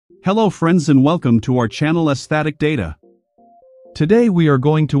Hello friends and welcome to our channel Aesthetic Data. Today we are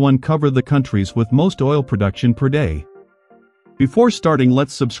going to uncover the countries with most oil production per day. Before starting,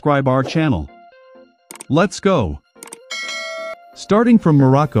 let's subscribe our channel. Let's go. Starting from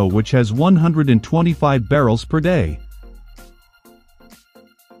Morocco, which has 125 barrels per day.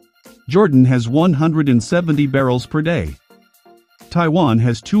 Jordan has 170 barrels per day. Taiwan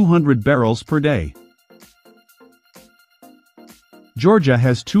has 200 barrels per day. Georgia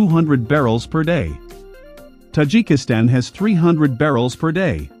has 200 barrels per day. Tajikistan has 300 barrels per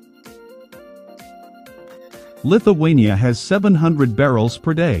day. Lithuania has 700 barrels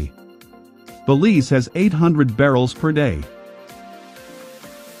per day. Belize has 800 barrels per day.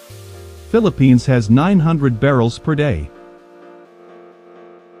 Philippines has 900 barrels per day.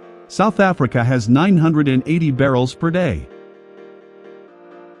 South Africa has 980 barrels per day.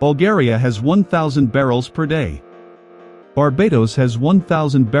 Bulgaria has 1,000 barrels per day. Barbados has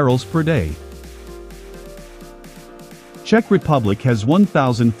 1,000 barrels per day. Czech Republic has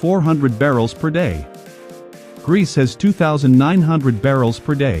 1,400 barrels per day. Greece has 2,900 barrels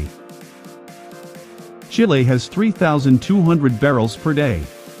per day. Chile has 3,200 barrels per day.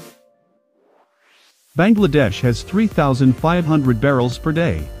 Bangladesh has 3,500 barrels per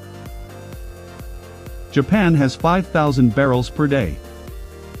day. Japan has 5,000 barrels per day.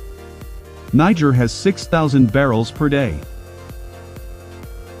 Niger has 6,000 barrels per day.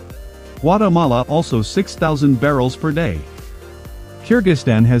 Guatemala also 6,000 barrels per day.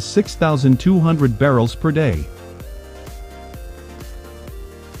 Kyrgyzstan has 6,200 barrels per day.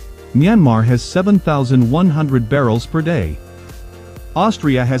 Myanmar has 7,100 barrels per day.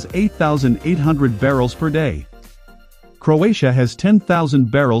 Austria has 8,800 barrels per day. Croatia has 10,000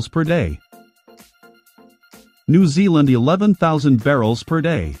 barrels per day. New Zealand 11,000 barrels per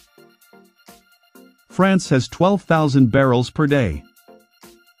day. France has 12,000 barrels per day.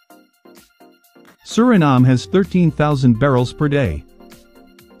 Suriname has 13,000 barrels per day.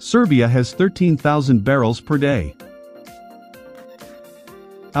 Serbia has 13,000 barrels per day.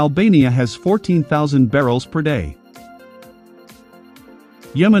 Albania has 14,000 barrels per day.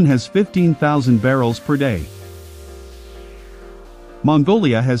 Yemen has 15,000 barrels per day.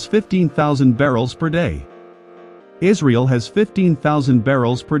 Mongolia has 15,000 barrels per day. Israel has 15,000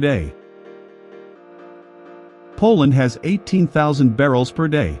 barrels per day. Poland has 18,000 barrels per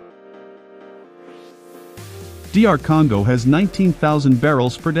day. DR Congo has 19,000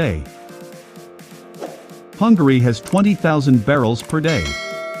 barrels per day. Hungary has 20,000 barrels per day.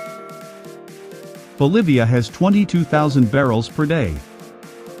 Bolivia has 22,000 barrels per day.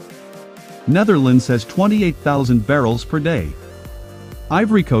 Netherlands has 28,000 barrels per day.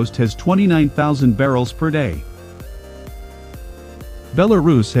 Ivory Coast has 29,000 barrels per day.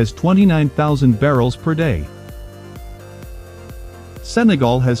 Belarus has 29,000 barrels per day.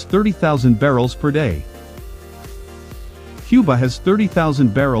 Senegal has 30,000 barrels per day. Cuba has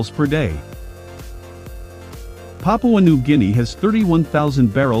 30,000 barrels per day. Papua New Guinea has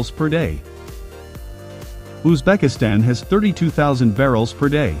 31,000 barrels per day. Uzbekistan has 32,000 barrels per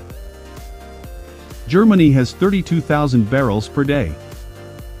day. Germany has 32,000 barrels per day.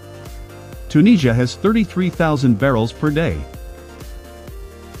 Tunisia has 33,000 barrels per day.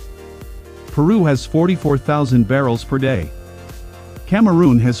 Peru has 44,000 barrels per day.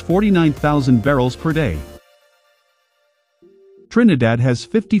 Cameroon has 49,000 barrels per day. Trinidad has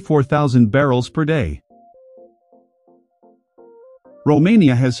 54,000 barrels per day.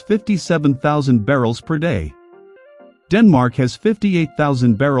 Romania has 57,000 barrels per day. Denmark has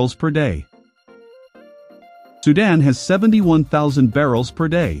 58,000 barrels per day. Sudan has 71,000 barrels per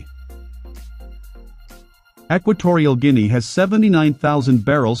day. Equatorial Guinea has 79,000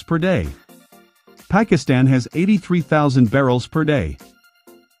 barrels per day. Pakistan has 83,000 barrels per day.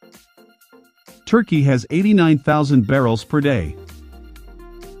 Turkey has 89,000 barrels per day.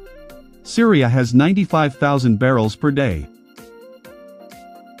 Syria has 95,000 barrels per day.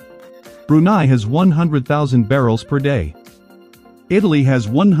 Brunei has 100,000 barrels per day. Italy has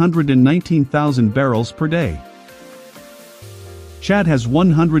 119,000 barrels per day. Chad has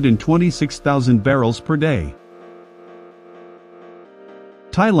 126,000 barrels per day.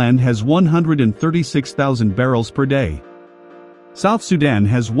 Thailand has 136,000 barrels per day. South Sudan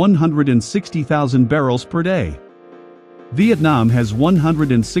has 160,000 barrels per day. Vietnam has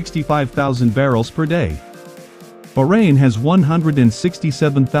 165,000 barrels per day. Bahrain has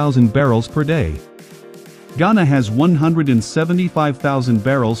 167,000 barrels per day. Ghana has 175,000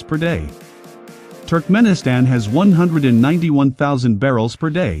 barrels per day. Turkmenistan has 191,000 barrels per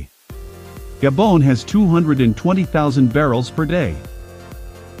day. Gabon has 220,000 barrels per day.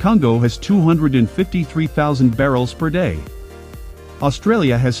 Congo has 253,000 barrels per day.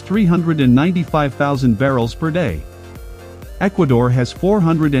 Australia has 395,000 barrels per day. Ecuador has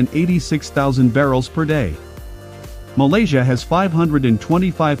 486,000 barrels per day. Malaysia has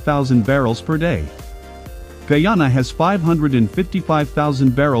 525,000 barrels per day. Guyana has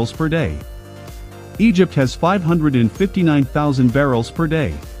 555,000 barrels per day. Egypt has 559,000 barrels per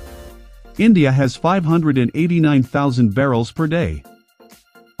day. India has 589,000 barrels per day.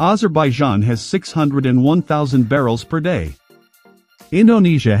 Azerbaijan has 601,000 barrels per day.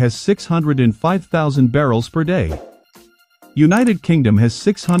 Indonesia has 605,000 barrels per day. United Kingdom has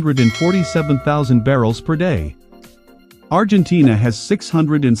 647,000 barrels per day. Argentina has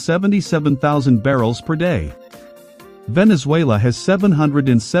 677,000 barrels per day. Venezuela has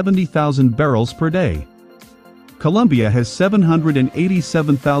 770,000 barrels per day. Colombia has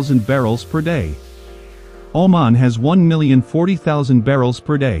 787,000 barrels per day. Oman has 1,040,000 barrels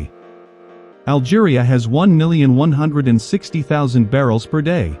per day. Algeria has 1,160,000 barrels per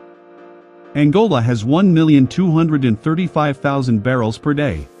day. Angola has 1,235,000 barrels per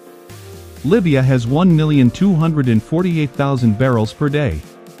day. Libya has 1,248,000 barrels per day.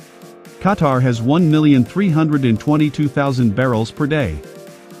 Qatar has 1,322,000 barrels per day.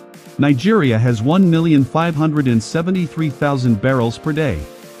 Nigeria has 1,573,000 barrels per day.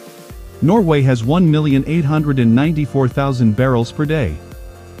 Norway has 1,894,000 barrels per day.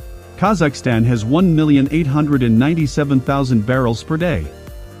 Kazakhstan has 1,897,000 barrels per day.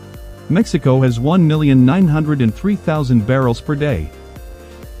 Mexico has 1,903,000 barrels per day.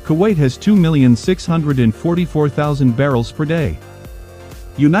 Kuwait has 2,644,000 barrels per day.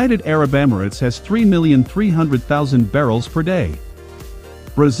 United Arab Emirates has 3,300,000 barrels per day.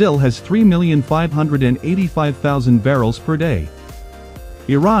 Brazil has 3,585,000 barrels per day.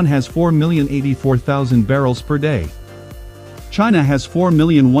 Iran has 4,084,000 barrels per day. China has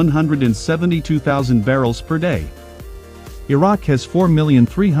 4,172,000 barrels per day. Iraq has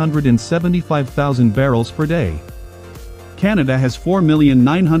 4,375,000 barrels per day. Canada has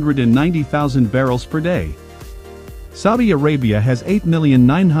 4,990,000 barrels per day. Saudi Arabia has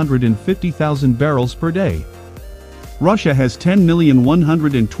 8,950,000 barrels per day. Russia has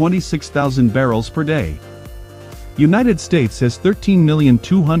 10,126,000 barrels per day. United States has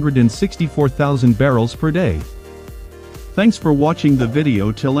 13,264,000 barrels per day. Thanks for watching the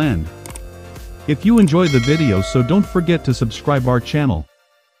video till end. If you enjoy the video, so don't forget to subscribe our channel.